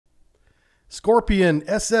Scorpene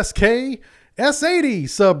SSK S80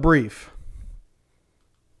 Sub Brief.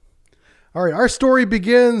 All right, our story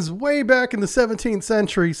begins way back in the 17th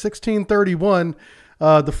century, 1631.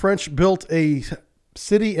 The French built a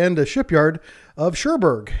city and a shipyard of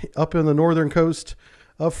Cherbourg up in the northern coast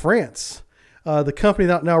of France. The company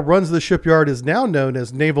that now runs the shipyard is now known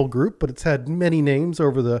as Naval Group, but it's had many names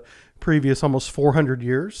over the previous almost 400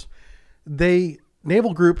 years.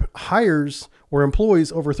 Naval Group hires or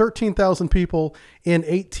employs over 13,000 people in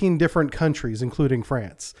 18 different countries, including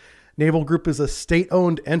France. Naval Group is a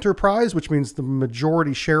state-owned enterprise, which means the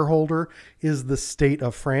majority shareholder is the state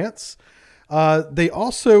of France. They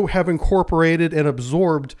also have incorporated and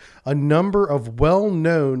absorbed a number of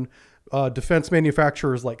well-known defense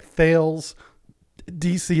manufacturers like Thales,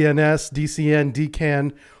 DCNS, DCN,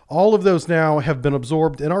 DCAN. All of those now have been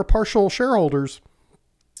absorbed and are partial shareholders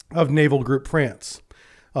of Naval Group France,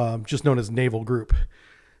 just known as Naval Group.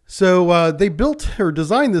 So they built or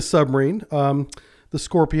designed this submarine, the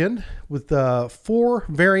Scorpene, with 4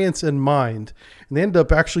 variants in mind. And they ended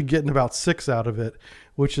up actually getting about 6 out of it,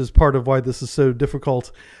 which is part of why this is so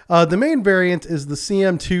difficult. The main variant is the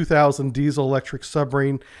CM2000 diesel electric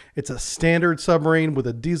submarine. It's a standard submarine with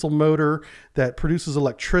a diesel motor that produces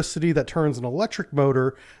electricity that turns an electric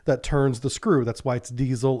motor that turns the screw. That's why it's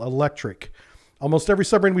diesel electric. Almost every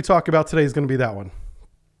submarine we talk about today is going to be that one.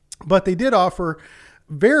 But they did offer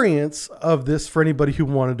variants of this for anybody who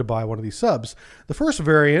wanted to buy one of these subs. The first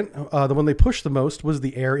variant, the one they pushed the most, was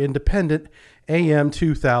the Air Independent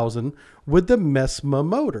AM2000 with the MESMA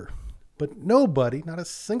motor. But nobody, not a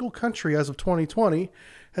single country as of 2020,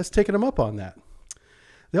 has taken them up on that.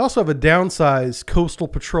 They also have a downsized Coastal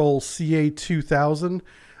Patrol CA2000,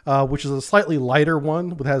 which is a slightly lighter one,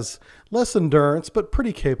 that has less endurance, but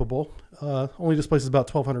pretty capable. Only displaces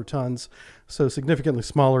about 1,200 tons, so significantly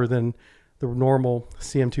smaller than the normal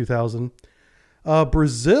CM2000.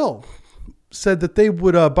 Brazil said that they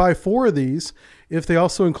would buy 4 of these if they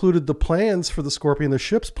also included the plans for the Scorpene, the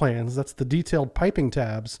ship's plans. That's the detailed piping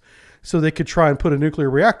tabs, so they could try and put a nuclear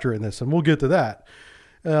reactor in this, and we'll get to that.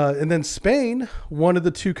 And then Spain, one of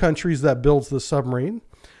the 2 countries that builds the submarine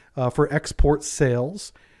for export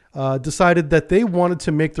sales, decided that they wanted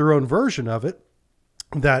to make their own version of it,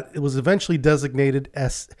 that it was eventually designated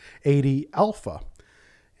S80 Alpha.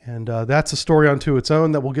 And that's a story unto its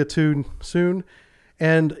own that we'll get to soon.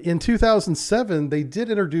 And in 2007, they did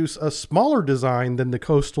introduce a smaller design than the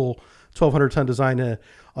coastal 1,200-ton design,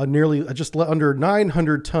 a nearly just under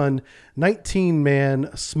 900-ton, 19-man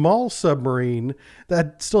small submarine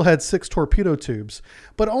that still had 6 torpedo tubes,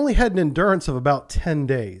 but only had an endurance of about 10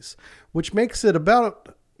 days, which makes it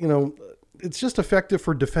about, it's just effective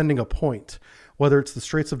for defending a point, whether it's the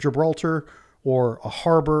Straits of Gibraltar or a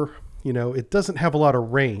harbor. It doesn't have a lot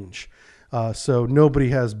of range. So nobody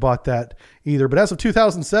has bought that either. But as of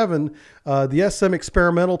 2007, the SM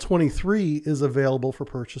Experimental 23 is available for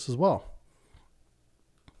purchase as well.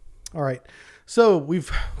 All right. So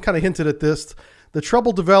we've kind of hinted at this. The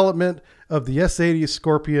troubled development of the S80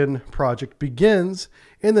 Scorpene project begins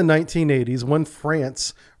in the 1980s when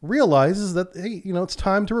France realizes that, hey, it's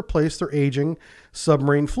time to replace their aging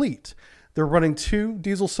submarine fleet. They're running 2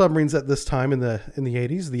 diesel submarines at this time in the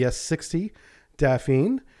 80s, the S60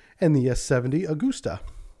 Dauphine and the S70 Augusta.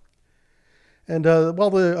 And while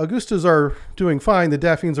the Augustas are doing fine, the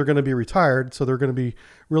Dauphines are going to be retired, so they're going to be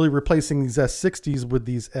really replacing these S60s with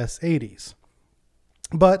these S80s.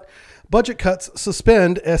 But budget cuts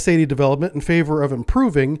suspend S80 development in favor of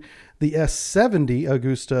improving the S70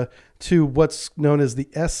 Augusta to what's known as the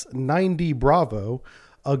S90 Bravo,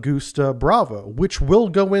 Augusta Bravo, which will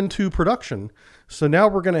go into production. So now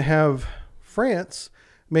we're going to have France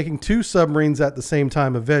making 2 submarines at the same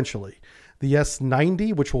time eventually. The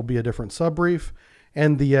S90, which will be a different subbrief,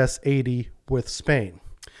 and the S80 with Spain.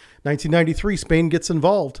 1993, Spain gets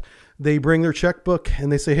involved. They bring their checkbook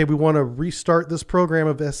and they say, hey, we want to restart this program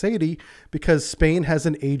of S80 because Spain has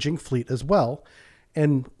an aging fleet as well.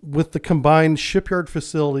 And with the combined shipyard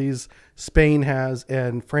facilities Spain has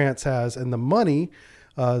and France has, and the money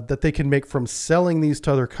that they can make from selling these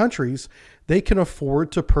to other countries, they can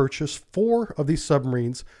afford to purchase 4 of these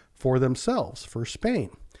submarines for themselves, for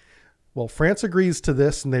Spain. Well, France agrees to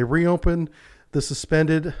this and they reopen the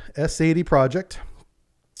suspended S80 project.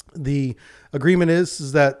 The agreement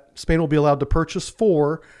is that Spain will be allowed to purchase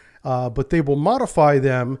 4, but they will modify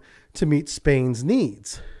them to meet Spain's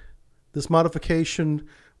needs. This modification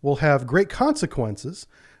will have great consequences,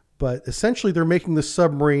 but essentially they're making the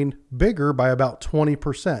submarine bigger by about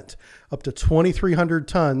 20%, up to 2,300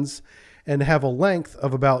 tons, and have a length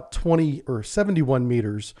of about 20 or 71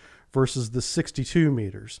 meters versus the 62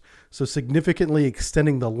 meters. So significantly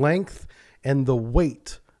extending the length and the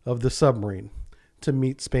weight of the submarine to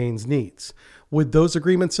meet Spain's needs. With those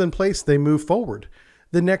agreements in place, they move forward.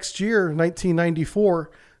 The next year,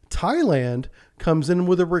 1994, Thailand comes in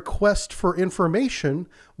with a request for information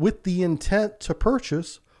with the intent to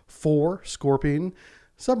purchase 4 Scorpene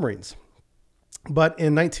submarines. But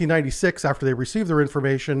in 1996, after they received their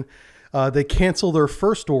information, they cancel their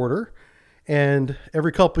first order. And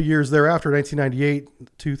every couple of years thereafter,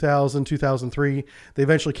 1998, 2000, 2003, they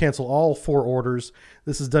eventually cancel all 4 orders.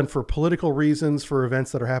 This is done for political reasons, for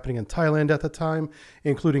events that are happening in Thailand at the time,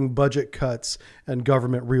 including budget cuts and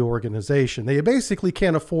government reorganization. They basically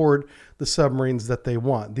can't afford the submarines that they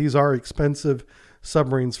want. These are expensive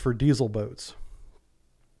submarines for diesel boats.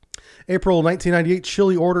 April 1998,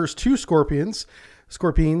 Chile orders 2 Scorpenes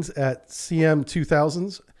at CM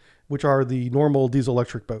 2000s, which are the normal diesel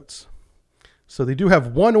electric boats. So they do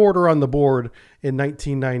have 1 order on the board in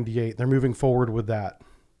 1998. They're moving forward with that.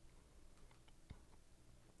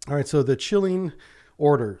 All right, so the Chilean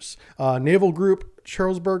orders. Naval Group,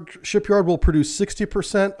 Charlesburg Shipyard will produce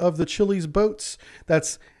 60% of the Chile's boats.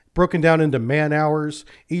 That's broken down into man hours.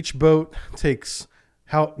 Each boat takes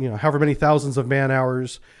however many thousands of man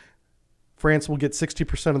hours. France will get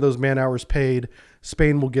 60% of those man hours paid.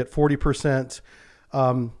 Spain will get 40%.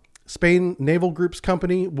 Spain Naval Group's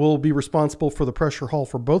company will be responsible for the pressure hull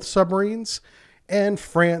for both submarines, and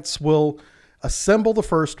France will assemble the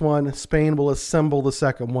first one. Spain will assemble the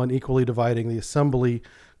second one, equally dividing the assembly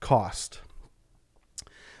cost.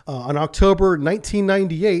 On October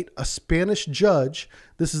 1998, a Spanish judge,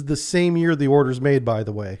 this is the same year the order's made, by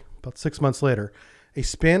the way, about 6 months later, a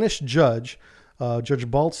Spanish judge, Judge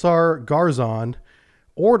Baltzar Garzon,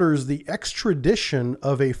 orders the extradition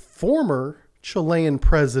of a former Chilean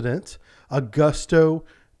president, Augusto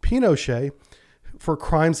Pinochet, for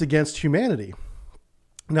crimes against humanity.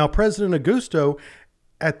 Now, President Augusto,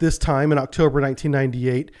 at this time in October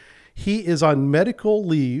 1998, he is on medical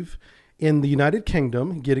leave in the United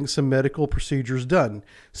Kingdom, getting some medical procedures done.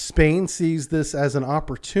 Spain sees this as an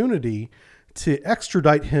opportunity to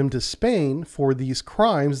extradite him to Spain for these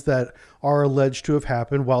crimes that are alleged to have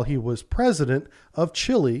happened while he was president of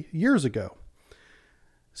Chile years ago.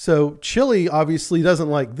 So Chile obviously doesn't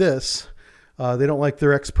like this. They don't like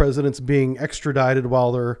their ex-presidents being extradited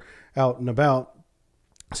while they're out and about.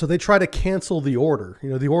 So they try to cancel the order.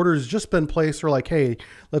 The order has just been placed. They're like, hey,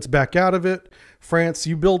 let's back out of it. France,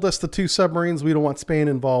 you build us the 2 submarines. We don't want Spain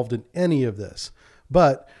involved in any of this.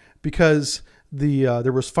 But because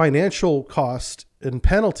there was financial cost and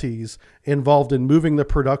penalties involved in moving the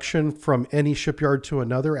production from any shipyard to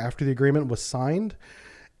another after the agreement was signed,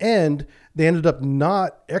 and they ended up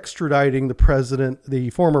not extraditing the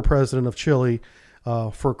former president of Chile,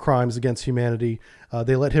 for crimes against humanity.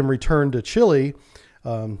 They let him return to Chile,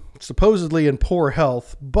 supposedly in poor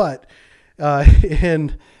health, but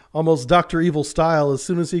in almost Dr. Evil style, as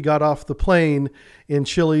soon as he got off the plane in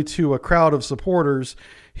Chile to a crowd of supporters,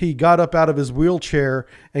 he got up out of his wheelchair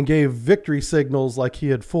and gave victory signals like he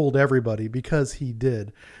had fooled everybody, because he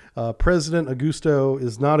did. President Augusto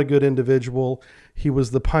is not a good individual. He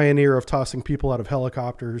was the pioneer of tossing people out of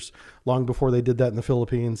helicopters long before they did that in the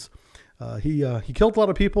Philippines. He killed a lot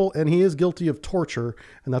of people, and he is guilty of torture,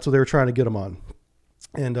 and that's what they were trying to get him on.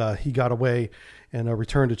 And he got away and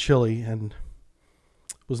returned to Chile and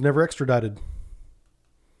was never extradited.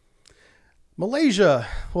 Malaysia.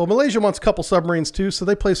 Well, Malaysia wants a couple submarines too, so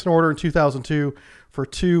they placed an order in 2002 for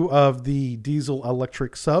 2 of the diesel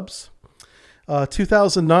electric subs.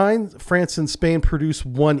 2009, France and Spain produce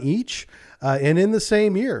 1 each, and in the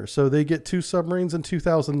same year. So they get 2 submarines in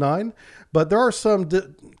 2009, but there are some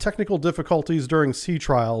technical difficulties during sea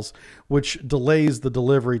trials, which delays the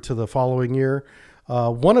delivery to the following year.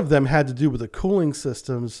 One of them had to do with the cooling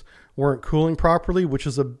systems weren't cooling properly, which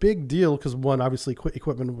is a big deal because, one, obviously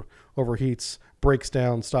equipment overheats, breaks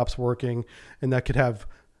down, stops working, and that could have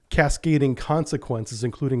cascading consequences,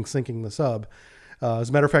 including sinking the sub. As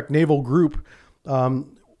a matter of fact, Naval Group,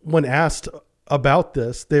 when asked about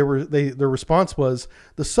this, their response was,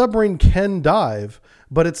 the submarine can dive,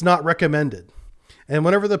 but it's not recommended. And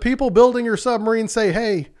whenever the people building your submarine say,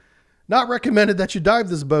 hey, not recommended that you dive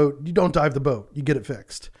this boat, you don't dive the boat, you get it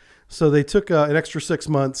fixed. So they took an extra 6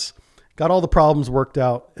 months, got all the problems worked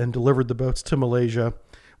out, and delivered the boats to Malaysia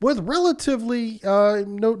with relatively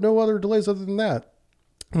no other delays other than that.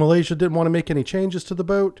 Malaysia didn't want to make any changes to the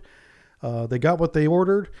boat. They got what they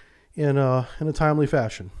ordered in a timely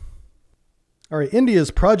fashion. All right,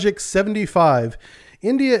 India's Project 75.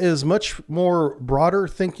 India is much more broader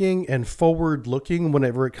thinking and forward looking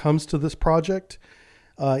whenever it comes to this project.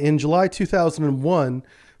 In July 2001,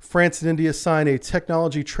 France and India sign a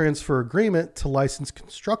technology transfer agreement to license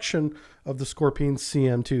construction of the Scorpene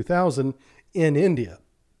CM2000 in India.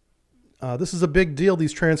 This is a big deal,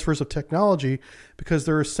 these transfers of technology, because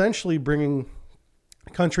they're essentially bringing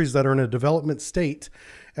countries that are in a development state,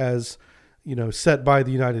 as set by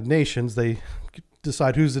the United Nations. They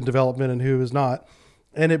decide who's in development and who is not,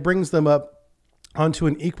 and it brings them up onto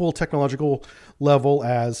an equal technological level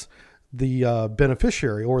as the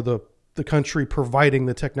beneficiary, or the country providing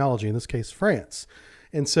the technology, in this case France.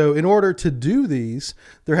 And so in order to do these,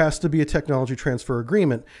 there has to be a technology transfer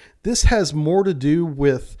agreement. This has more to do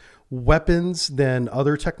with weapons than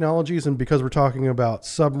other technologies, and because we're talking about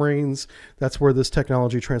submarines, that's where this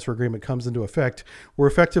technology transfer agreement comes into effect. We're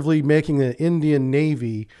effectively making the Indian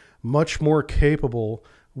Navy much more capable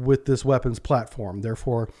with this weapons platform.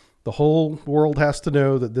 Therefore, the whole world has to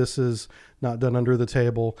know that this is not done under the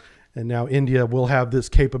table, and now India will have this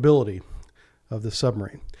capability of the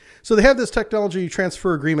submarine. So they have this technology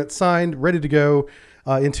transfer agreement signed, ready to go.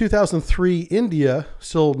 In 2003, India,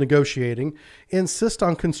 still negotiating, insists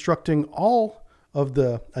on constructing all of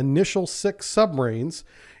the initial 6 submarines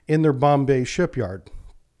in their Bombay shipyard.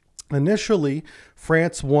 Initially,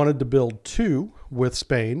 France wanted to build 2 with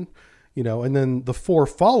Spain, and then the 4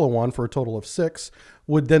 follow-on for a total of 6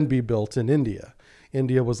 would then be built in India.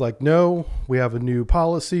 India was like, no, we have a new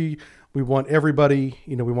policy. We want everybody,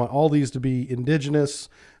 we want all these to be indigenous,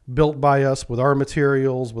 built by us with our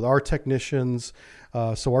materials, with our technicians.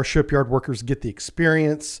 So our shipyard workers get the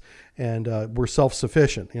experience, and we're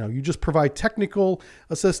self-sufficient. You just provide technical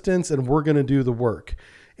assistance and we're going to do the work.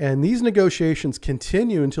 And these negotiations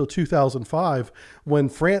continue until 2005, when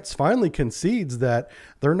France finally concedes that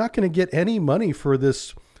they're not going to get any money for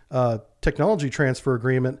this technology transfer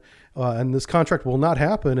agreement, and this contract will not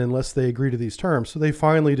happen unless they agree to these terms. So they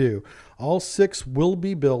finally do. All 6 will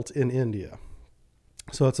be built in India.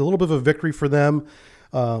 So it's a little bit of a victory for them.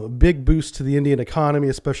 A big boost to the Indian economy,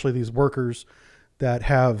 especially these workers that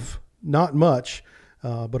have not much,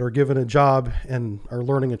 but are given a job and are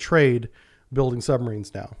learning a trade building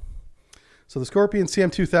submarines now. So the Scorpene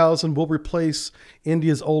CM2000 will replace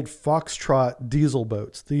India's old Foxtrot diesel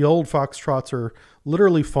boats. The old Foxtrots are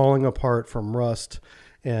literally falling apart from rust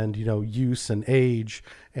and use and age,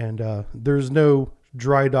 and there's no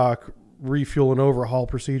dry dock refuel and overhaul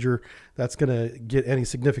procedure that's going to get any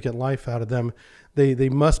significant life out of them. They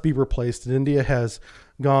must be replaced, and India has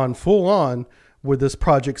gone full on with this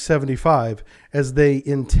Project 75, as they've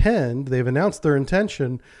announced their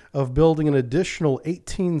intention of building an additional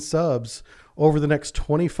 18 subs over the next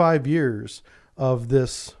 25 years of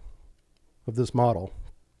this model.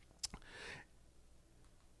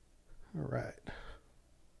 All right.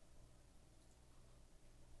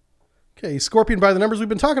 Okay, Scorpene by the numbers. We've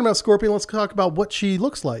been talking about Scorpene. Let's talk about what she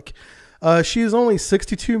looks like. She is only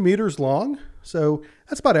 62 meters long, so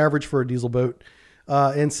that's about average for a diesel boat,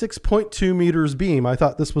 and 6.2 meters beam. I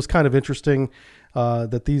thought this was kind of interesting,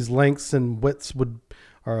 that these lengths and widths would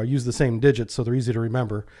use the same digits, so they're easy to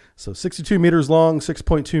remember. So 62 meters long,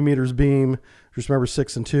 6.2 meters beam. Just remember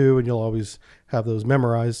 6 and 2, and you'll always have those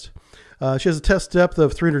memorized. She has a test depth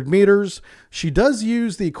of 300 meters. She does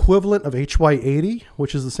use the equivalent of HY80,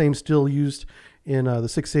 which is the same steel used in the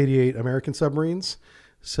 688 American submarines.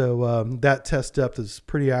 So that test depth is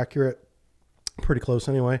pretty accurate, pretty close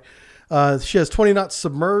anyway. She has 20 knots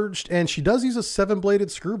submerged, and she does use a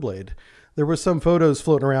 7-bladed screw blade. There was some photos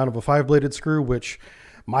floating around of a 5-bladed screw, which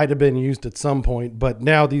might have been used at some point, but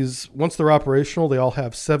now these, once they're operational, they all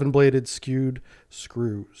have 7-bladed skewed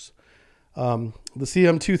screws. The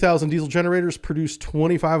CM2000 diesel generators produce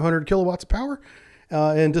 2,500 kilowatts of power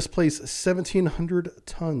and displace 1,700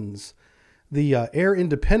 tons. The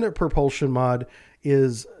air-independent propulsion mod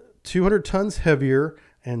is 200 tons heavier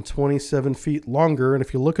and 27 feet longer. And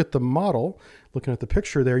if you look at the model, looking at the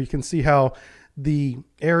picture there, you can see how the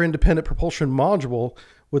air-independent propulsion module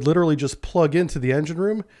would literally just plug into the engine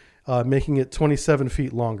room, making it 27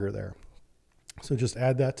 feet longer there. So just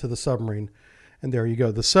add that to the submarine. And there you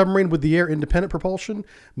go. The submarine with the air-independent propulsion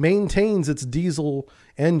maintains its diesel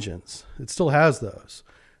engines. It still has those.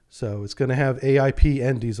 So it's going to have AIP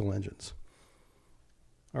and diesel engines.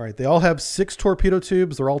 All right, they all have 6 torpedo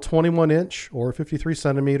tubes. They're all 21-inch or 53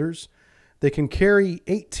 centimeters. They can carry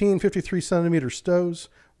 18 53-centimeter stows,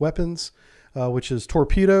 weapons, which is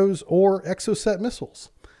torpedoes or exocet missiles.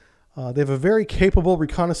 They have a very capable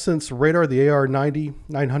reconnaissance radar, the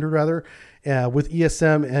AR-900 rather, with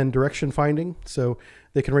ESM and direction finding. So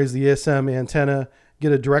they can raise the ESM antenna,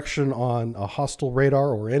 get a direction on a hostile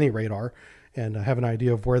radar or any radar, and have an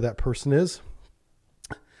idea of where that person is.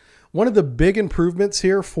 One of the big improvements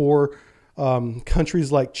here for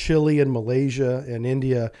countries like Chile and Malaysia and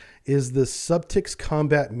India is the Subtix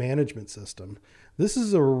Combat Management System. This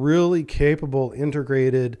is a really capable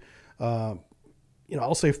integrated, I'll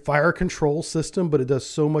say fire control system, but it does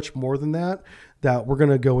so much more than that, that we're going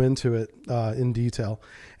to go into it in detail.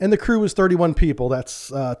 And the crew is 31 people.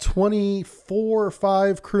 That's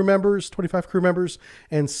 25 crew members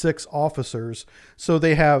and 6 officers. So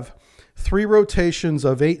they have 3 rotations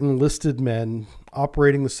of 8 enlisted men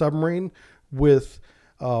operating the submarine with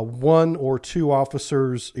 1 or 2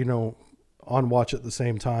 officers, on watch at the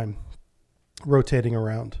same time, rotating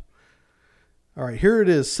around. All right, here it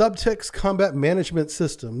is, Subtix Combat Management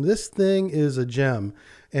System. This thing is a gem,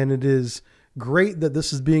 and it is great that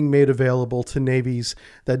this is being made available to navies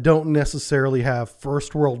that don't necessarily have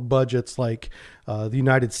first world budgets like the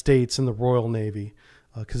United States and the Royal Navy,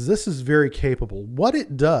 because this is very capable. What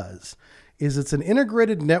it does is it's an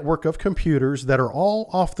integrated network of computers that are all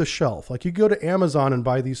off the shelf. Like you go to Amazon and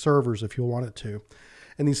buy these servers if you wanted to,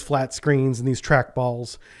 and these flat screens and these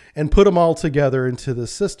trackballs, and put them all together into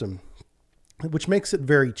this system, which makes it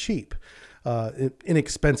very cheap.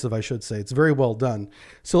 Inexpensive, I should say. It's very well done.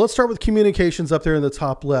 So let's start with communications up there in the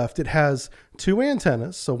top left. It has 2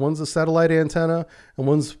 antennas. So one's a satellite antenna and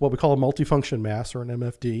one's what we call a multifunction mast, or an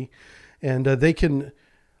MFD. And they can,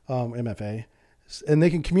 MFA, and they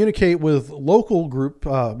can communicate with local group,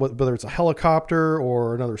 whether it's a helicopter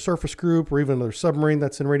or another surface group or even another submarine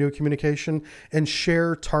that's in radio communication, and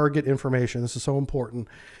share target information. This is so important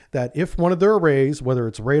that if one of their arrays, whether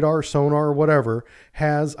it's radar, sonar, or whatever,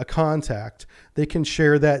 has a contact, they can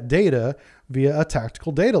share that data via a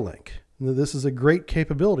tactical data link. This is a great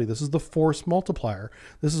capability. This is the force multiplier.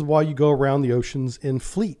 This is why you go around the oceans in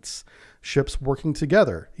fleets, ships working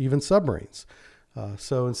together, even submarines.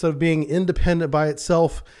 So instead of being independent by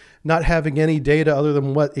itself, not having any data other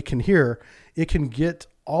than what it can hear, it can get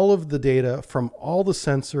all of the data from all the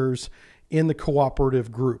sensors in the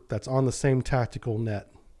cooperative group that's on the same tactical net.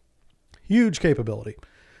 Huge capability.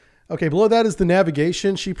 Okay, below that is the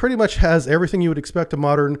navigation. She pretty much has everything you would expect a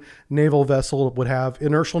modern naval vessel would have.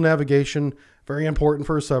 Inertial navigation, very important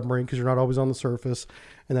for a submarine because you're not always on the surface,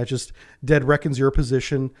 and that just dead reckons your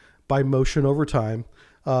position by motion over time.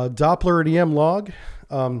 Doppler and EM log,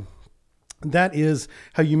 that is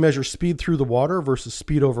how you measure speed through the water versus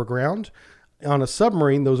speed over ground. On a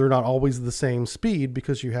submarine, those are not always the same speed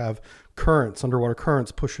because you have currents, underwater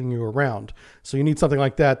currents pushing you around. So you need something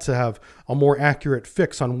like that to have a more accurate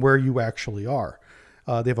fix on where you actually are.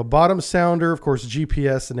 They have a bottom sounder, of course,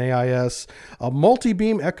 GPS and AIS. A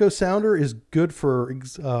multi-beam echo sounder is good for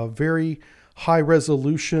very high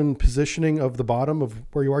resolution positioning of the bottom of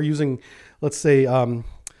where you are using, let's say, a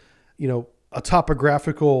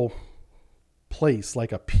topographical place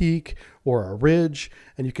like a peak or a ridge,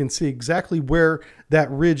 and you can see exactly where that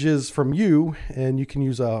ridge is from you, and you can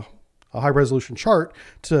use a high resolution chart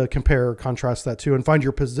to compare or contrast that to and find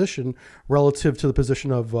your position relative to the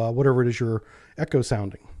position of whatever it is you're echo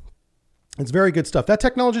sounding. It's very good stuff. That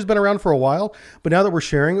technology has been around for a while, but now that we're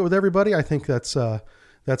sharing it with everybody, I think that's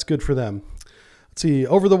good for them. Let's see,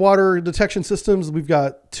 over the water detection systems, we've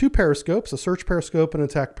got 2 periscopes, a search periscope and an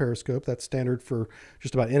attack periscope. That's standard for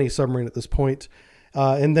just about any submarine at this point.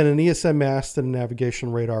 And then an ESM mast and a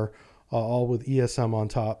navigation radar, all with ESM on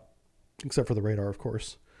top, except for the radar, of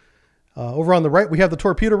course. Over on the right, we have the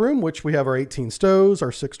torpedo room, which we have our 18 stows,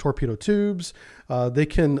 our 6 torpedo tubes. They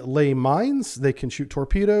can lay mines, they can shoot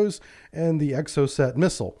torpedoes, and the Exocet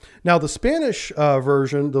missile. Now, the Spanish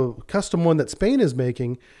version, the custom one that Spain is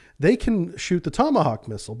making, they can shoot the Tomahawk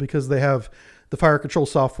missile because they have the fire control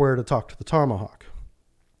software to talk to the Tomahawk.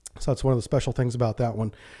 So that's one of the special things about that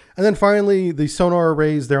one. And then finally, the sonar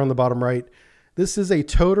arrays there on the bottom right. This is a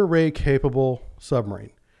towed array capable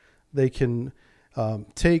submarine. They can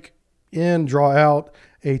take in, draw out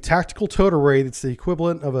a tactical towed array that's the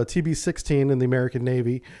equivalent of a TB-16 in the American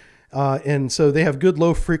Navy. And so they have good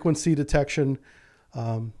low frequency detection,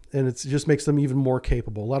 and it just makes them even more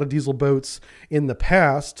capable. A lot of diesel boats in the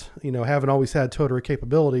past, haven't always had towed array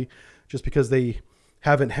capability just because they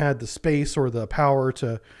haven't had the space or the power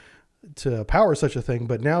to power such a thing.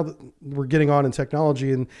 But now that we're getting on in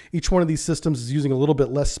technology and each one of these systems is using a little bit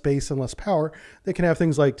less space and less power, they can have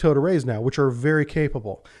things like towed arrays now, which are very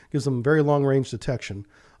capable. Gives them very long range detection,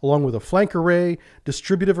 along with a flank array,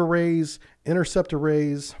 distributive arrays, intercept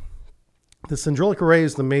arrays. The Syndrilic array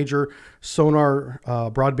is the major sonar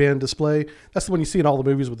broadband display. That's the one you see in all the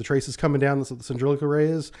movies with the traces coming down. That's what the Syndrilic array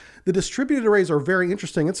is. The distributed arrays are very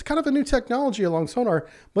interesting. It's kind of a new technology along sonar,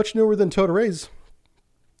 much newer than towed arrays.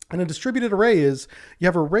 And a distributed array is you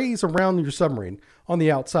have arrays around your submarine on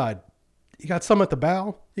the outside. You got some at the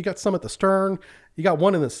bow, you got some at the stern, you got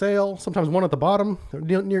one in the sail, sometimes one at the bottom,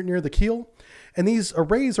 near the keel. And these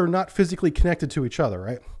arrays are not physically connected to each other,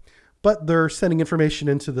 right? But they're sending information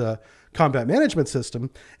into the combat management system.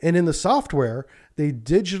 And in the software, they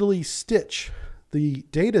digitally stitch the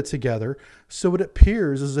data together so it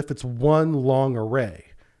appears as if it's one long array.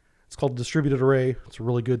 It's called distributed array. It's a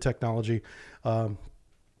really good technology.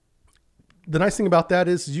 The nice thing about that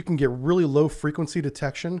is you can get really low frequency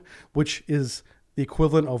detection, which is the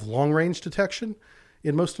equivalent of long range detection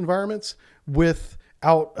in most environments,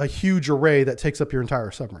 without a huge array that takes up your entire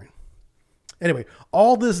submarine. Anyway,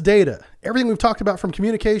 all this data, everything we've talked about, from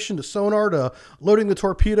communication to sonar to loading the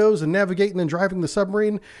torpedoes and navigating and driving the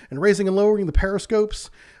submarine and raising and lowering the periscopes,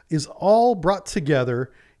 is all brought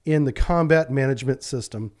together in the combat management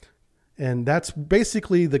system. And that's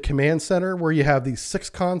basically the command center, where you have these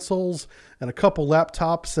 6 consoles and a couple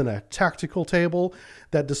laptops and a tactical table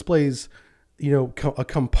that displays, a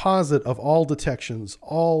composite of all detections,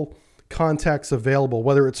 all contacts available,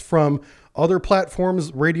 whether it's from other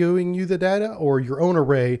platforms radioing you the data or your own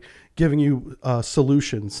array giving you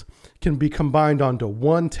solutions, can be combined onto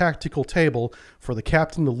one tactical table for the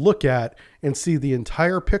captain to look at and see the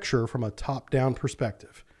entire picture from a top-down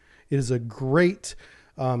perspective. It is a great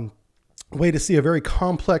way to see a very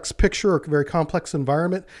complex picture or a very complex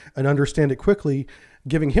environment and understand it quickly,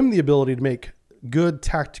 giving him the ability to make good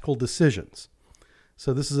tactical decisions.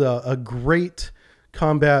 So this is a great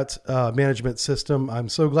combat management system. I'm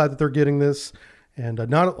so glad that they're getting this. And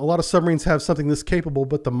not a lot of submarines have something this capable,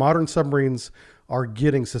 but the modern submarines are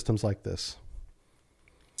getting systems like this.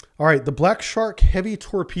 All right, the Black Shark Heavy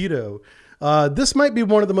Torpedo. This might be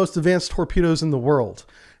one of the most advanced torpedoes in the world,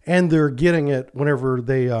 and they're getting it whenever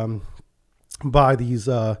they buy these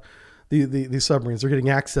submarines. They're getting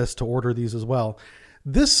access to order these as well.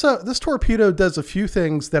 This torpedo does a few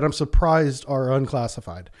things that I'm surprised are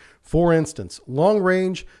unclassified. For instance, long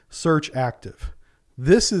range search active.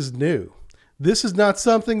 This is new. This is not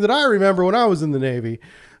something that I remember when I was in the Navy.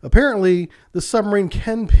 Apparently, the submarine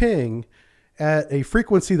can ping at a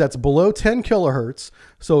frequency that's below 10 kilohertz.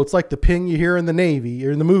 So it's like the ping you hear in the Navy,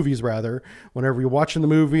 or in the movies rather, whenever you're watching the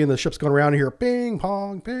movie and the ship's going around and you hear ping,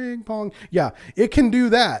 pong. Yeah, it can do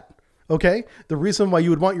that. Okay. The reason why you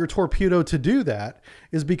would want your torpedo to do that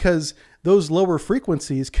is because those lower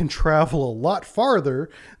frequencies can travel a lot farther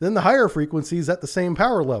than the higher frequencies at the same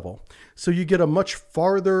power level. So you get a much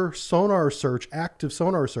farther sonar search, active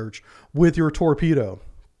sonar search with your torpedo.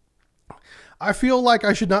 I feel like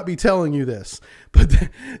I should not be telling you this, but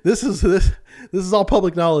this is all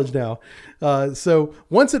public knowledge now. So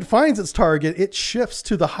once it finds its target, it shifts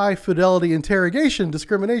to the high fidelity interrogation,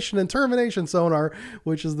 discrimination, and termination sonar,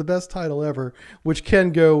 which is the best title ever, which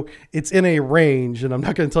can go, it's in a range, and I'm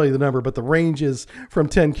not going to tell you the number, but the range is from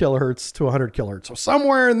 10 kilohertz to 100 kilohertz. So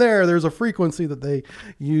somewhere in there's a frequency that they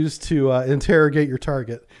use to interrogate your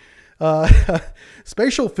target.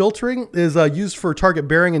 Spatial filtering is used for target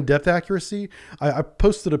bearing and depth accuracy. I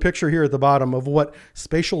posted a picture here at the bottom of what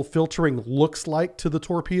spatial filtering looks like to the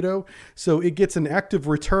torpedo. So it gets an active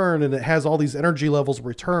return, and it has all these energy levels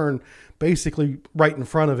return basically right in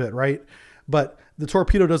front of it, right? But the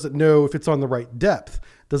torpedo doesn't know if it's on the right depth.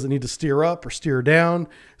 Does it need to steer up or steer down?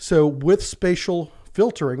 So with spatial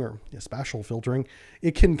filtering, spatial filtering,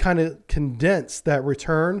 it can kind of condense that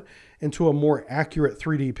return into a more accurate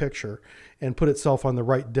 3D picture and put itself on the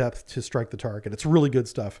right depth to strike the target. It's really good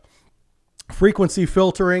stuff. Frequency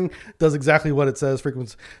filtering does exactly what it says.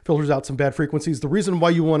 Frequency filters out some bad frequencies. The reason why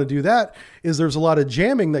you want to do that is there's a lot of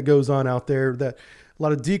jamming that goes on out there, that a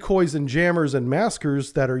lot of decoys and jammers and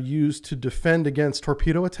maskers that are used to defend against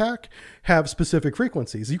torpedo attack have specific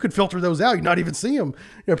frequencies. You could filter those out. You not even see them.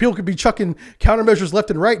 People could be chucking countermeasures left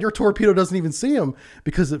and right. Your torpedo doesn't even see them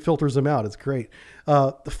because it filters them out. It's great.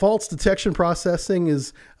 The faults detection processing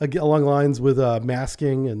is along lines with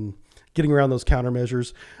masking and getting around those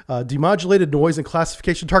countermeasures. Demodulated noise and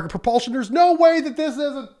classification target propulsion. There's no way that this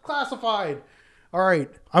isn't classified. All right.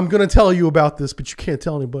 I'm going to tell you about this, but you can't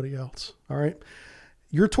tell anybody else. All right.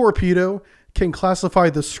 Your torpedo can classify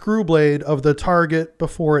the screw blade of the target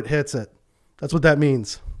before it hits it. That's what that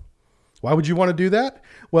means. Why would you want to do that?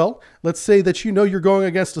 Well, let's say that you're going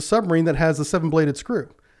against a submarine that has a 7-bladed screw.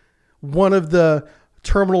 One of the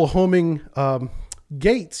terminal homing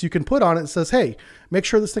gates you can put on it says, hey, make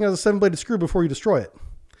sure this thing has a 7-bladed screw before you destroy it.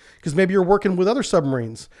 Because maybe you're working with other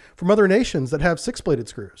submarines from other nations that have 6-bladed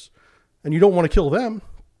screws, and you don't want to kill them.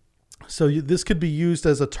 So this could be used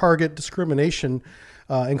as a target discrimination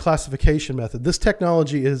and classification method. This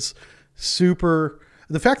technology is super.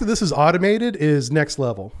 The fact that this is automated is next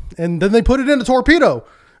level. And then they put it in a torpedo.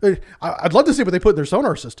 I'd love to see what they put in their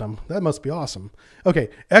sonar system. That must be awesome. Okay,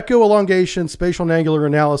 echo elongation, spatial and angular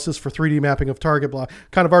analysis for 3D mapping of target block.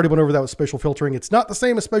 Kind of already went over that with spatial filtering. It's not the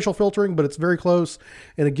same as spatial filtering, but it's very close.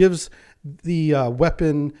 And it gives the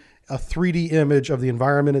weapon a 3D image of the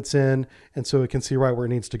environment it's in, and so it can see right where it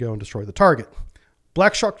needs to go and destroy the target.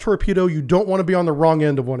 Black Shark torpedo, you don't want to be on the wrong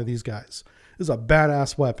end of one of these guys. This is a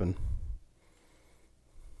badass weapon.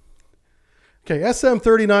 Okay,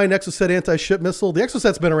 SM-39 Exocet anti-ship missile. The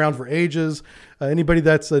Exocet's been around for ages. Anybody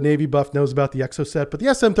that's a Navy buff knows about the Exocet, but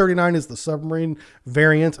the SM-39 is the submarine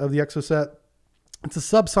variant of the Exocet. It's a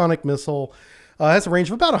subsonic missile. It has a range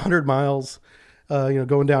of about 100 miles,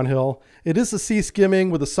 going downhill. It is a sea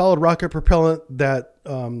skimming with a solid rocket propellant that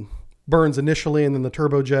burns initially, and then the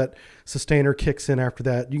turbojet sustainer kicks in after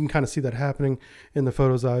that. You can kind of see that happening in the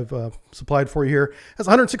photos I've supplied for you here. It has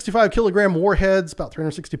 165 kilogram warheads, about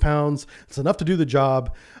 360 pounds. It's enough to do the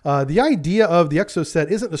job. The idea of the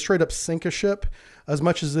Exocet isn't to straight up sink a ship as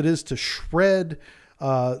much as it is to shred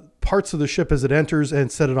parts of the ship as it enters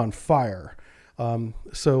and set it on fire.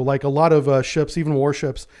 So like a lot of ships, even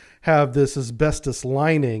warships, have this asbestos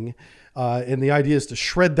lining. And the idea is to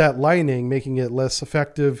shred that lining, making it less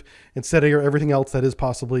effective and setting everything else that is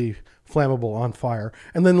possibly flammable on fire.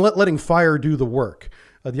 And then letting fire do the work.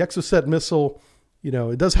 The Exocet missile,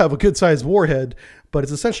 it does have a good sized warhead, but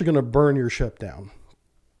it's essentially going to burn your ship down.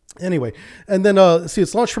 Anyway, and then see,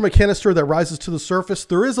 it's launched from a canister that rises to the surface.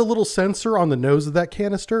 There is a little sensor on the nose of that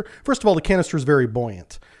canister. First of all, the canister is very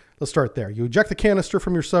buoyant. Let's start there. You eject the canister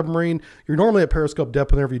from your submarine. You're normally at periscope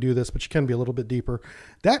depth whenever you do this, but you can be a little bit deeper.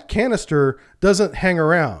 That canister doesn't hang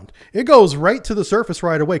around. It goes right to the surface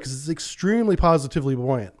right away because it's extremely positively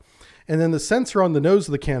buoyant. And then the sensor on the nose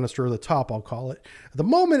of the canister, or the top, I'll call it, the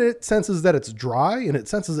moment it senses that it's dry, and it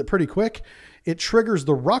senses it pretty quick, it triggers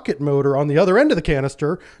the rocket motor on the other end of the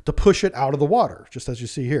canister to push it out of the water, just as you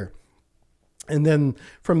see here. And then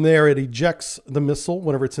from there, it ejects the missile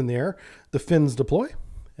whenever it's in the air. The fins deploy.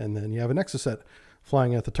 And then you have an Exocet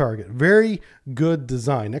flying at the target. Very good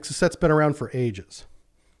design. Exocet's been around for ages.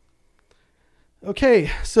 Okay,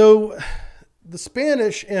 so the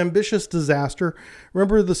Spanish ambitious disaster.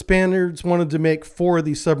 Remember, the Spaniards wanted to make 4 of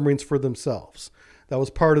these submarines for themselves. That was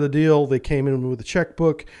part of the deal. They came in with a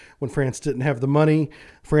checkbook when France didn't have the money.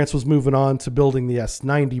 France was moving on to building the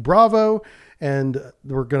S-90 Bravo, and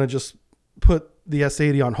we're going to just put the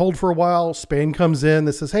S-80 on hold for a while. Spain comes in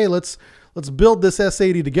that says, hey, let's build this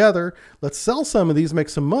S-80 together. Let's sell some of these, make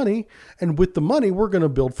some money. And with the money, we're going to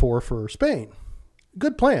build 4 for Spain.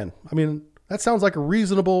 Good plan. I mean, that sounds like a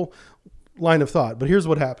reasonable line of thought, but here's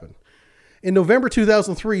what happened. In November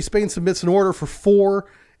 2003, Spain submits an order for 4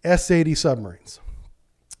 S-80 submarines.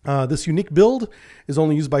 This unique build is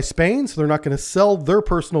only used by Spain, so they're not going to sell their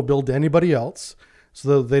personal build to anybody else.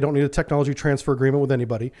 So they don't need a technology transfer agreement with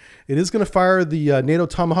anybody. It is going to fire the NATO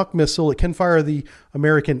Tomahawk missile. It can fire the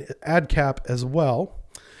American ADCAP as well.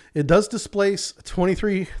 It does displace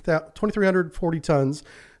 2,340 tons,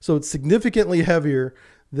 so it's significantly heavier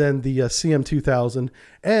than the CM2000.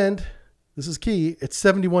 And this is key, it's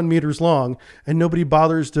 71 meters long, and nobody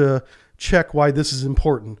bothers to check why this is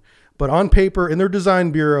important. But on paper, in their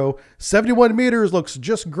design bureau, 71 meters looks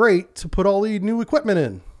just great to put all the new equipment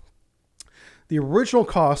in. The original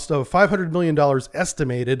cost of $500 million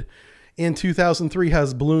estimated in 2003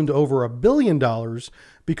 has ballooned to over $1 billion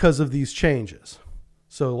because of these changes.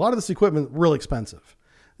 So a lot of this equipment really expensive.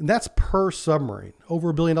 And that's per submarine,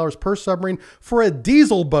 over $1 billion per submarine for a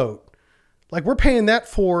diesel boat. Like, we're paying that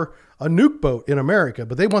for a nuke boat in America,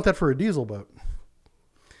 but they want that for a diesel boat.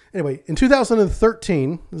 Anyway, in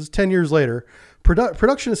 2013, this is 10 years later,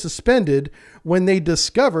 production is suspended when they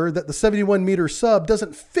discover that the 71-meter sub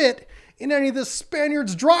doesn't fit in any of the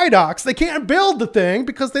Spaniards' dry docks. They can't build the thing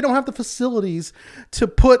because they don't have the facilities to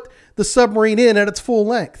put the submarine in at its full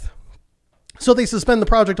length. So they suspend the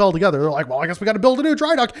project altogether. They're like, well, I guess we got to build a new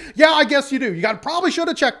dry dock. Yeah, I guess you do. You probably should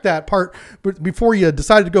have checked that part before you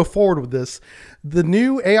decided to go forward with this. The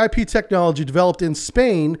new AIP technology developed in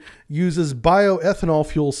Spain uses bioethanol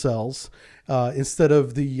fuel cells instead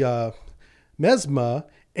of the MESMA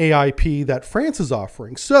AIP that France is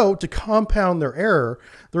offering. So to compound their error,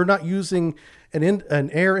 they're not using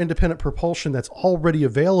an air-independent propulsion that's already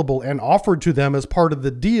available and offered to them as part of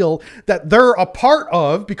the deal that they're a part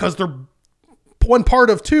of because they're one part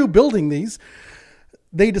of 2 building these.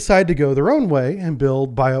 They decide to go their own way and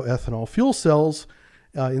build bioethanol fuel cells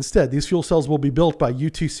instead. These fuel cells will be built by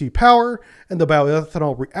UTC Power, and the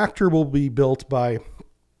bioethanol reactor will be built by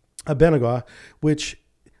Abengoa, which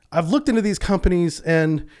I've looked into these companies,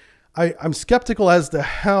 and I'm skeptical as to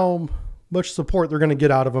how much support they're going to get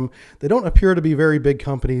out of them. They don't appear to be very big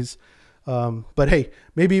companies. But hey,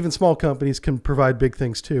 maybe even small companies can provide big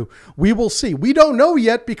things too. We will see. We don't know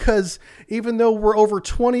yet, because even though we're over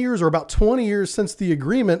 20 years or about 20 years since the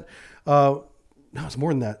agreement, no, it's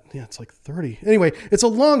more than that. Yeah, it's like 30. Anyway, it's a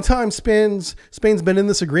long time Spain's been in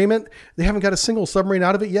this agreement. They haven't got a single submarine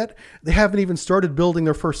out of it yet. They haven't even started building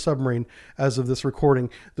their first submarine as of this recording.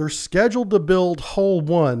 They're scheduled to build hull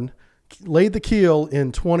 1, lay the keel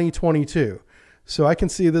in 2022. So I can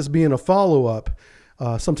see this being a follow-up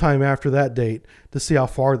sometime after that date to see how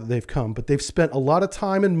far that they've come. But they've spent a lot of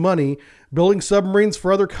time and money building submarines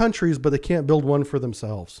for other countries, but they can't build one for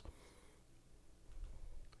themselves.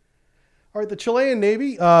 All right, the Chilean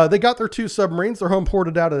Navy, they got their 2 submarines. They're home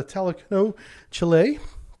ported out of Talcahuano, Chile.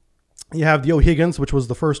 You have the O'Higgins, which was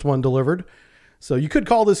the first one delivered. So you could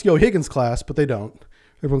call this the O'Higgins class, but they don't.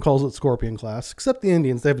 Everyone calls it Scorpene class, except the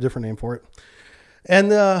Indians. They have a different name for it. And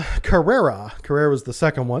the Carrera was the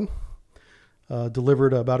second one,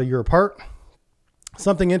 delivered about a year apart.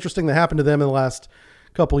 Something interesting that happened to them in the last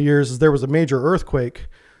couple of years is there was a major earthquake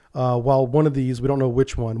while one of these, we don't know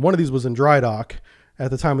which one of these was in dry dock at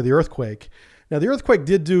the time of the earthquake. Now, the earthquake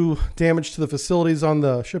did do damage to the facilities on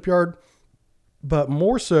the shipyard, but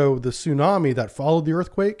more so the tsunami that followed the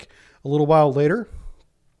earthquake a little while later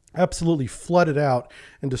absolutely flooded out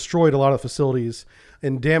and destroyed a lot of facilities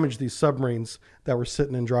and damaged these submarines that were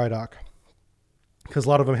sitting in dry dock. Because a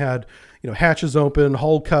lot of them had, hatches open,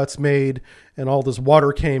 hull cuts made, and all this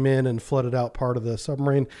water came in and flooded out part of the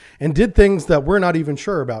submarine and did things that we're not even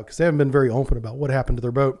sure about, because they haven't been very open about what happened to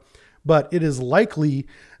their boat. But it is likely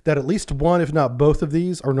that at least one, if not both of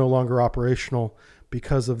these, are no longer operational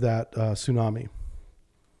because of that tsunami.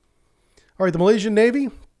 All right, the Malaysian Navy.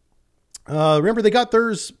 Remember, they got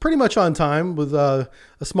theirs pretty much on time with a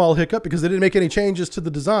small hiccup because they didn't make any changes to the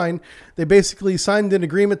design. They basically signed an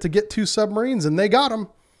agreement to get 2 submarines, and they got them.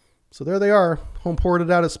 So there they are, home ported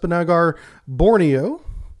out of Sepenangar, Borneo,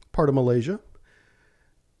 part of Malaysia.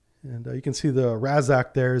 And you can see the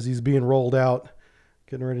Razak there as he's being rolled out,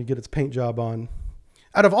 getting ready to get its paint job on.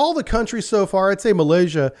 Out of all the countries so far, I'd say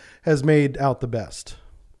Malaysia has made out the best.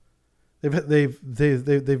 They've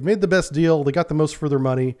made the best deal. They got the most for their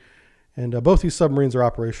money. And both these submarines are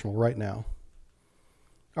operational right now.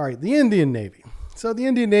 All right, the Indian Navy. So the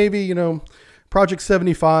Indian Navy, Project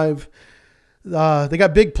 75, they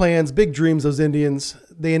got big plans, big dreams, those Indians.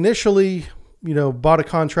 They initially, bought a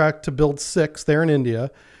contract to build 6 there in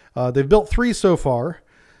India. They've built 3 so far.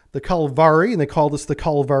 The Kalvari, and they call this the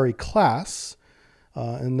Kalvari class.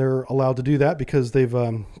 And they're allowed to do that because they've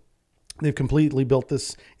completely built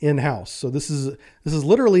this in-house. So this is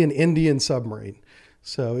literally an Indian submarine.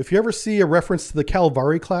 So if you ever see a reference to the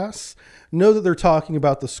Kalvari class, know that they're talking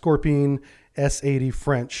about the Scorpene S80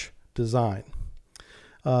 French design.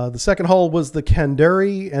 The second hull was the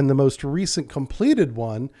Kandari, and the most recent completed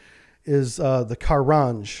one is the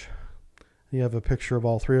Karanj. You have a picture of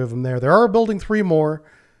all 3 of them there. They are building 3 more.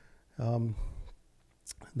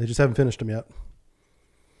 They just haven't finished them yet.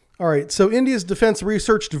 All right, so India's Defense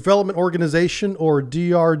Research Development Organization, or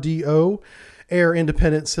DRDO, Air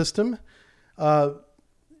Independent System.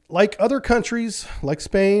 Like other countries, like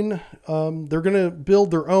Spain, they're going to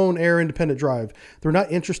build their own air independent drive. They're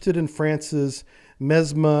not interested in France's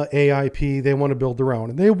MESMA AIP. They want to build their own.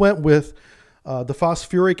 And they went with the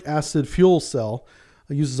phosphoric acid fuel cell.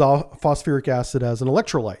 It uses phosphoric acid as an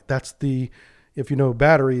electrolyte. That's if you know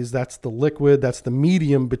batteries, that's the liquid, that's the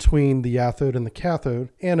medium between the anode and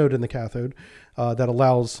the cathode, that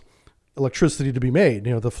allows electricity to be made.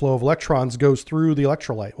 The flow of electrons goes through the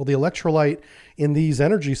electrolyte. Well, the electrolyte in these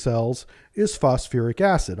energy cells is phosphoric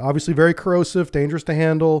acid. Obviously very corrosive, dangerous to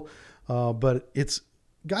handle, but it's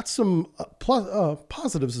got some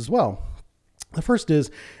positives as well. The first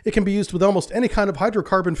is it can be used with almost any kind of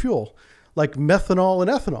hydrocarbon fuel, like methanol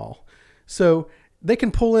and ethanol. So they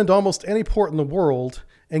can pull into almost any port in the world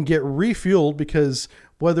and get refueled, because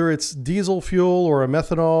whether it's diesel fuel or a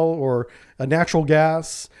methanol or a natural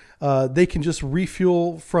gas, they can just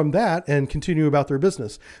refuel from that and continue about their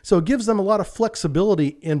business. So it gives them a lot of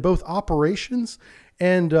flexibility in both operations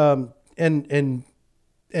and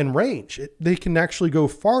range. They can actually go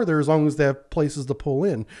farther as long as they have places to pull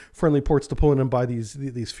in, friendly ports to pull in and buy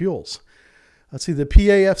these fuels. Let's see, the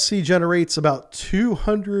PAFC generates about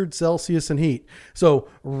 200 Celsius in heat. So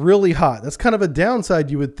really hot. That's kind of a downside,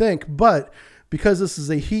 you would think, but because this is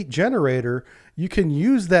a heat generator, you can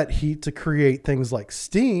use that heat to create things like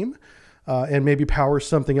steam and maybe power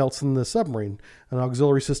something else in the submarine, an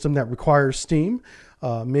auxiliary system that requires steam.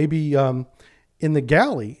 Maybe in the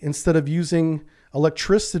galley, instead of using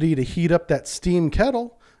electricity to heat up that steam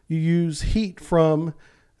kettle, you use heat from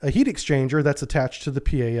a heat exchanger that's attached to the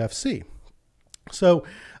PAFC. So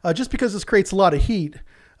just because this creates a lot of heat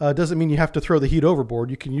doesn't mean you have to throw the heat overboard.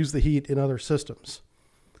 You can use the heat in other systems.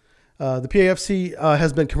 The PAFC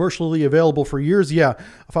has been commercially available for years. Yeah,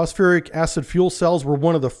 phosphoric acid fuel cells were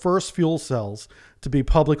one of the first fuel cells to be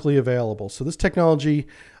publicly available. So this technology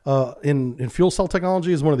in fuel cell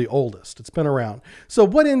technology is one of the oldest. It's been around. So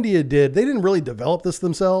what India did, they didn't really develop this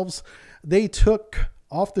themselves. They took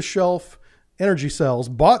off-the-shelf energy cells,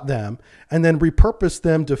 bought them, and then repurposed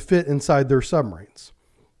them to fit inside their submarines.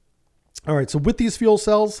 All right, so with these fuel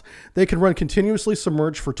cells, they can run continuously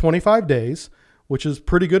submerged for 25 days, which is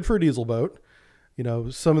pretty good for a diesel boat. You know,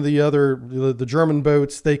 some of the other, the German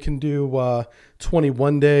boats, they can do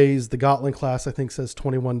 21 days. The Gotland class, I think, says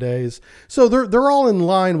 21 days. So they're all in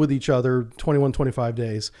line with each other, 21, 25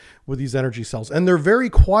 days with these energy cells. And they're very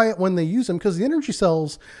quiet when they use them because the energy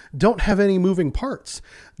cells don't have any moving parts.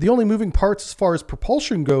 The only moving parts as far as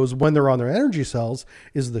propulsion goes when they're on their energy cells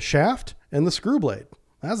is the shaft and the screw blade.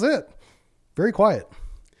 That's it. Very quiet.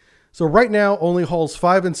 So right now, only hulls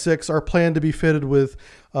 5 and 6 are planned to be fitted with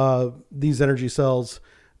these energy cells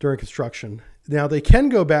during construction. Now, they can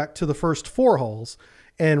go back to the first 4 hulls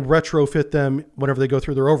and retrofit them whenever they go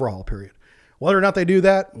through their overhaul period. Whether or not they do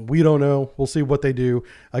that, we don't know. We'll see what they do.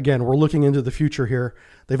 Again, we're looking into the future here.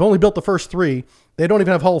 They've only built the first 3. They don't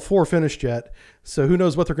even have hull 4 finished yet. So who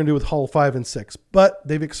knows what they're going to do with hull 5 and 6. But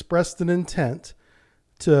they've expressed an intent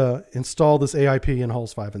to install this AIP in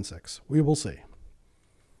hulls 5 and 6. We will see.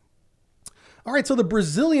 All right, so the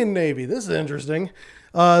Brazilian Navy, this is interesting.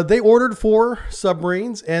 They ordered 4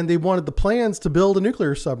 submarines, and they wanted the plans to build a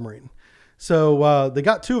nuclear submarine. So they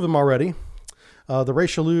got 2 of them already, the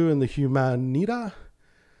Richelieu and the Humanita,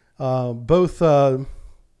 both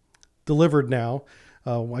delivered now.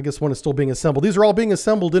 I guess one is still being assembled. These are all being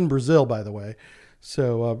assembled in Brazil, by the way.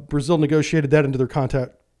 So Brazil negotiated that into their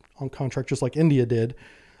contract just like India did.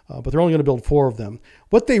 But they're only going to build 4 of them.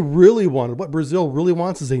 What they really wanted, what Brazil really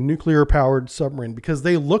wants, is a nuclear-powered submarine because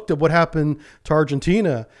they looked at what happened to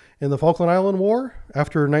Argentina in the Falkland Island War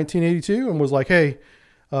after 1982 and was like, hey,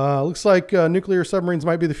 looks like nuclear submarines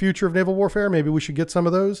might be the future of naval warfare. Maybe we should get some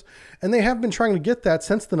of those. And they have been trying to get that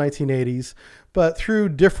since the 1980s, but through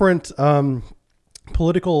different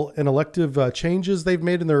political and elective changes they've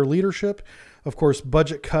made in their leadership, of course,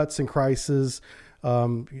 budget cuts and crises.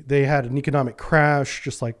 They had an economic crash,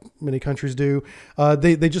 just like many countries do.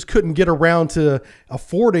 They just couldn't get around to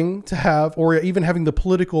affording to have, or even having the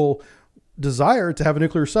political desire to have a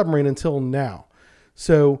nuclear submarine until now.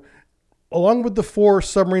 So along with the 4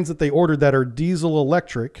 submarines that they ordered that are diesel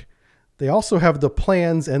electric, they also have the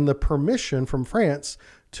plans and the permission from France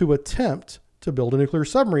to attempt to build a nuclear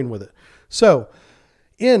submarine with it. So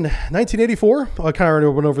in 1984, I kind of already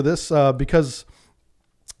went over this because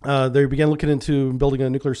they began looking into building a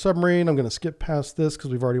nuclear submarine. I'm going to skip past this because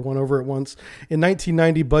we've already went over it once. In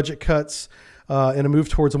 1990, budget cuts and a move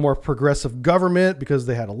towards a more progressive government because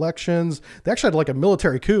they had elections. They actually had like a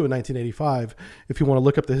military coup in 1985. If you want to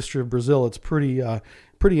look up the history of Brazil, it's pretty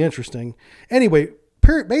interesting. Anyway,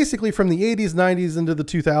 basically from the 80s, 90s into the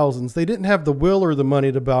 2000s, they didn't have the will or the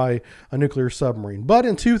money to buy a nuclear submarine. But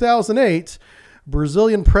in 2008,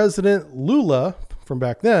 Brazilian President Lula, from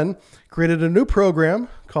back then, created a new program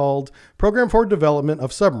called Program for Development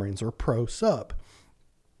of Submarines, or ProSub.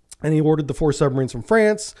 And he ordered the 4 submarines from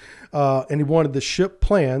France, and he wanted the ship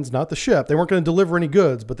plans, not the ship. They weren't going to deliver any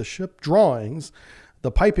goods, but the ship drawings,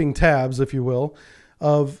 the piping tabs, if you will,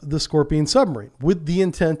 of the Scorpene submarine, with the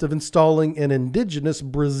intent of installing an indigenous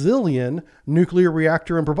Brazilian nuclear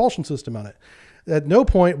reactor and propulsion system on it. At no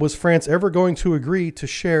point was France ever going to agree to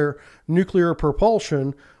share nuclear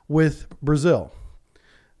propulsion with Brazil.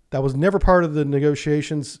 That was never part of the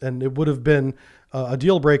negotiations, and it would have been a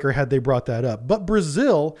deal breaker had they brought that up. But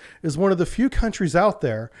Brazil is one of the few countries out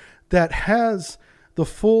there that has the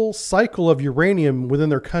full cycle of uranium within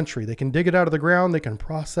their country. They can dig it out of the ground, they can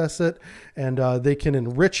process it, and they can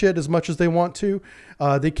enrich it as much as they want to.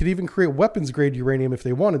 They could even create weapons-grade uranium if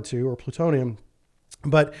they wanted to, or plutonium.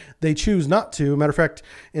 But they choose not to. Matter of fact,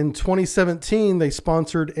 in 2017, they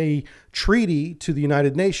sponsored a treaty to the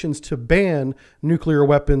United Nations to ban nuclear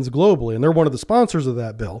weapons globally. And they're one of the sponsors of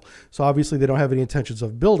that bill. So obviously they don't have any intentions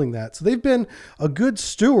of building that. So they've been a good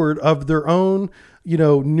steward of their own,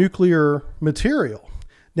 nuclear material.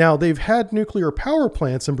 Now, they've had nuclear power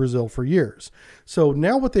plants in Brazil for years. So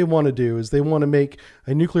now what they want to do is they want to make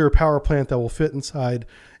a nuclear power plant that will fit inside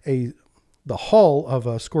the hull of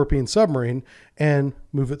a Scorpene submarine and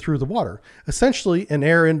move it through the water. Essentially an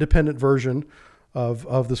air-independent version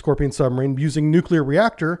of the Scorpene submarine using nuclear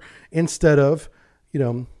reactor instead of,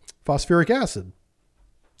 phosphoric acid.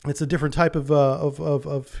 It's a different type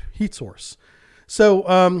of heat source.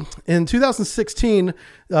 So in 2016,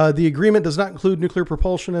 the agreement does not include nuclear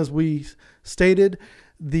propulsion, as we stated.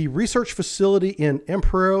 The research facility in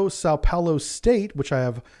Emperor, Sao Paulo State, which I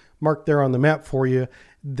have marked there on the map for you,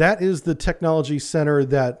 that is the technology center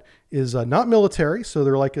that is not military. So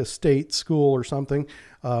they're like a state school or something.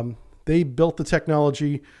 They built the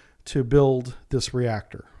technology to build this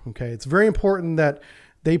reactor. Okay. It's very important that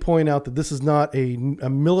they point out that this is not a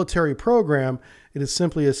military program. It is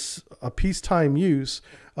simply a peacetime use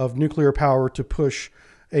of nuclear power to push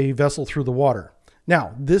a vessel through the water.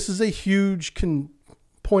 Now, this is a huge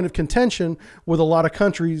point of contention with a lot of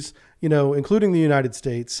countries, including the United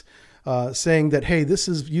States, saying that, hey, this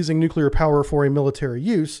is using nuclear power for a military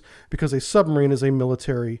use because a submarine is a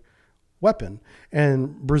military weapon.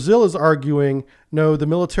 And Brazil is arguing, no, the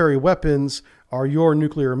military weapons are your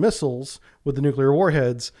nuclear missiles with the nuclear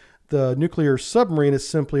warheads. The nuclear submarine is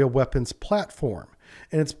simply a weapons platform.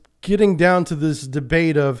 And it's getting down to this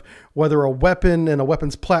debate of whether a weapon and a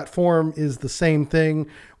weapons platform is the same thing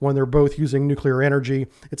when they're both using nuclear energy.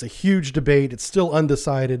 It's a huge debate. It's still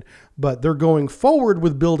undecided, but they're going forward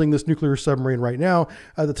with building this nuclear submarine right now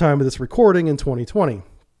at the time of this recording in 2020.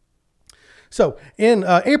 So in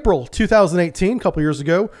April 2018, a couple years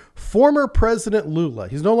ago, former President Lula,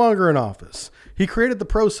 he's no longer in office. He created the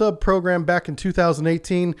ProSub program back in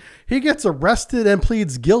 2018. He gets arrested and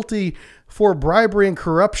pleads guilty for bribery and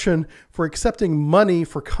corruption for accepting money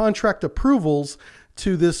for contract approvals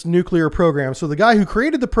to this nuclear program. So the guy who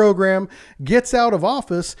created the program gets out of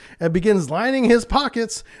office and begins lining his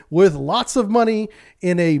pockets with lots of money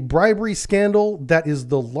in a bribery scandal that is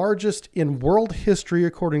the largest in world history,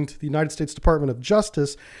 according to the United States Department of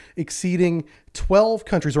Justice, exceeding 12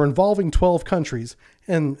 countries or involving 12 countries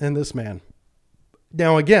and this man.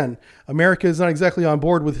 Now, again, America is not exactly on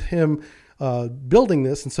board with him building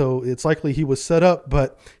this, and so it's likely he was set up,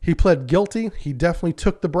 but he pled guilty. He definitely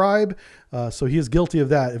took the bribe, so he is guilty of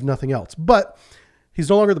that, if nothing else. But he's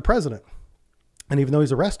no longer the president, and even though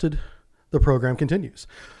he's arrested, the program continues.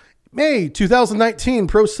 May 2019,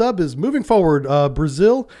 ProSub is moving forward.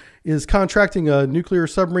 Brazil is contracting a nuclear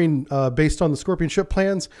submarine based on the Scorpene ship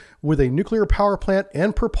plans with a nuclear power plant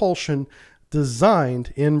and propulsion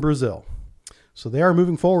designed in Brazil. So they are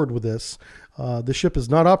moving forward with this. The ship is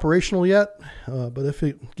not operational yet, but if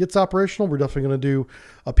it gets operational, we're definitely going to do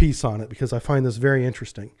a piece on it because I find this very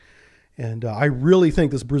interesting. And I really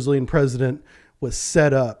think this Brazilian president was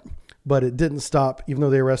set up, but it didn't stop, even though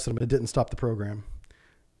they arrested him, it didn't stop the program.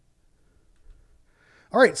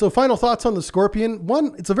 All right, so final thoughts on the Scorpene.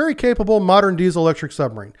 One, it's a very capable modern diesel electric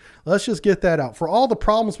submarine. Let's just get that out. For all the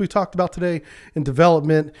problems we talked about today in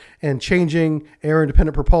development and changing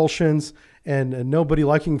air-independent propulsions and nobody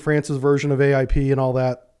liking France's version of AIP and all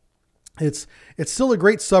that, it's still a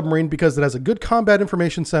great submarine because it has a good combat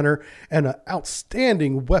information center and an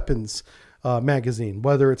outstanding weapons magazine.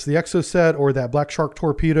 Whether it's the Exocet or that Black Shark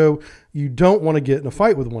torpedo, you don't want to get in a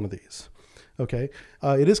fight with one of these. Okay,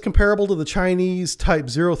 it is comparable to the Chinese Type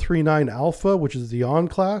 039 Alpha, which is the On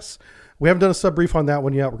class. We haven't done a sub brief on that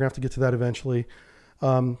one yet. We're going to have to get to that eventually.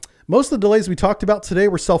 Most of the delays we talked about today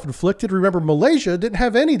were self-inflicted. Remember, Malaysia didn't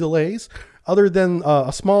have any delays other than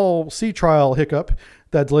a small sea trial hiccup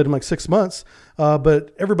that delayed them like 6 months.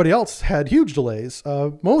 But everybody else had huge delays,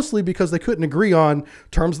 mostly because they couldn't agree on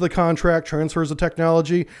terms of the contract, transfers of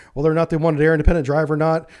technology, whether or not they wanted air-independent drive or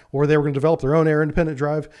not, or they were going to develop their own air-independent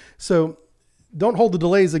drive. So don't hold the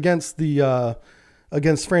delays against the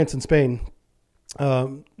against France and Spain.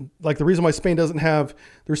 Like the reason why Spain doesn't have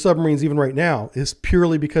their submarines even right now is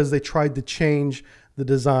purely because they tried to change the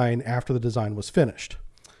design after the design was finished.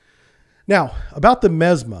 Now, about the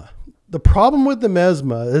Mesma. The problem with the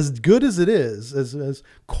Mesma, as good as it is, as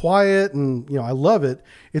quiet and, I love it,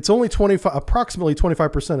 it's only approximately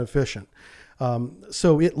 25% efficient.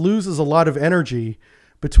 So it loses a lot of energy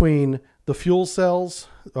between the fuel cells,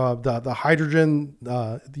 the hydrogen,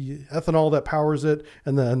 the ethanol that powers it,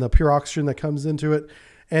 and the pure oxygen that comes into it,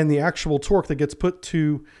 and the actual torque that gets put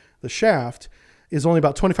to the shaft is only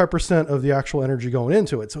about 25% of the actual energy going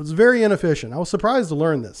into it. So it's very inefficient. I was surprised to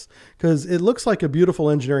learn this because it looks like a beautiful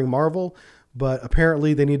engineering marvel, but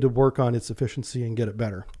apparently they need to work on its efficiency and get it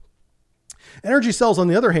better. Energy cells, on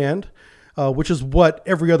the other hand, which is what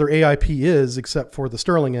every other AIP is except for the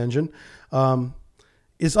Stirling engine,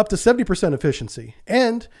 is up to 70% efficiency.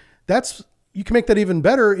 And you can make that even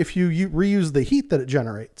better if you reuse the heat that it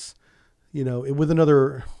generates, with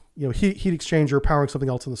another, heat exchanger powering something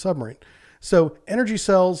else in the submarine. So energy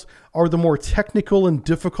cells are the more technical and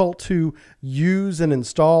difficult to use and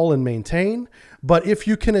install and maintain. But if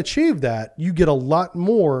you can achieve that, you get a lot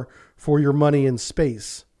more for your money in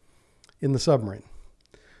space in the submarine.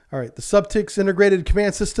 All right, the Subtix integrated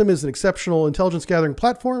command system is an exceptional intelligence gathering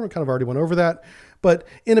platform. I kind of already went over that. But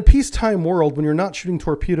in a peacetime world, when you're not shooting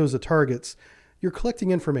torpedoes at targets, you're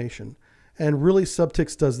collecting information. And really,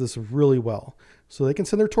 Subtix does this really well. So they can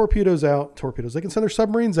send their torpedoes, they can send their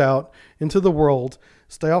submarines out into the world,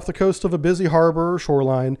 stay off the coast of a busy harbor or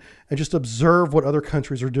shoreline, and just observe what other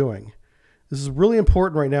countries are doing. This is really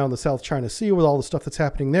important right now in the South China Sea with all the stuff that's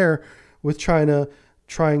happening there, with China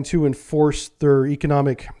trying to enforce their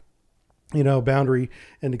economic, boundary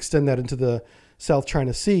and extend that into the South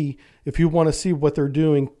China Sea. If you want to see what they're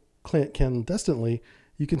doing clandestinely,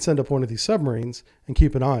 you can send up one of these submarines and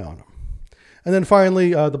keep an eye on them. And then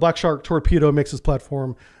finally, the Black Shark torpedo makes this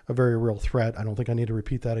platform a very real threat. I don't think I need to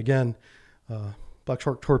repeat that again. Black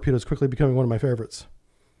Shark torpedo is quickly becoming one of my favorites.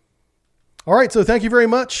 All right, so thank you very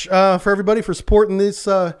much for everybody for supporting these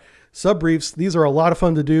sub briefs. These are a lot of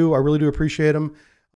fun to do. I really do appreciate them.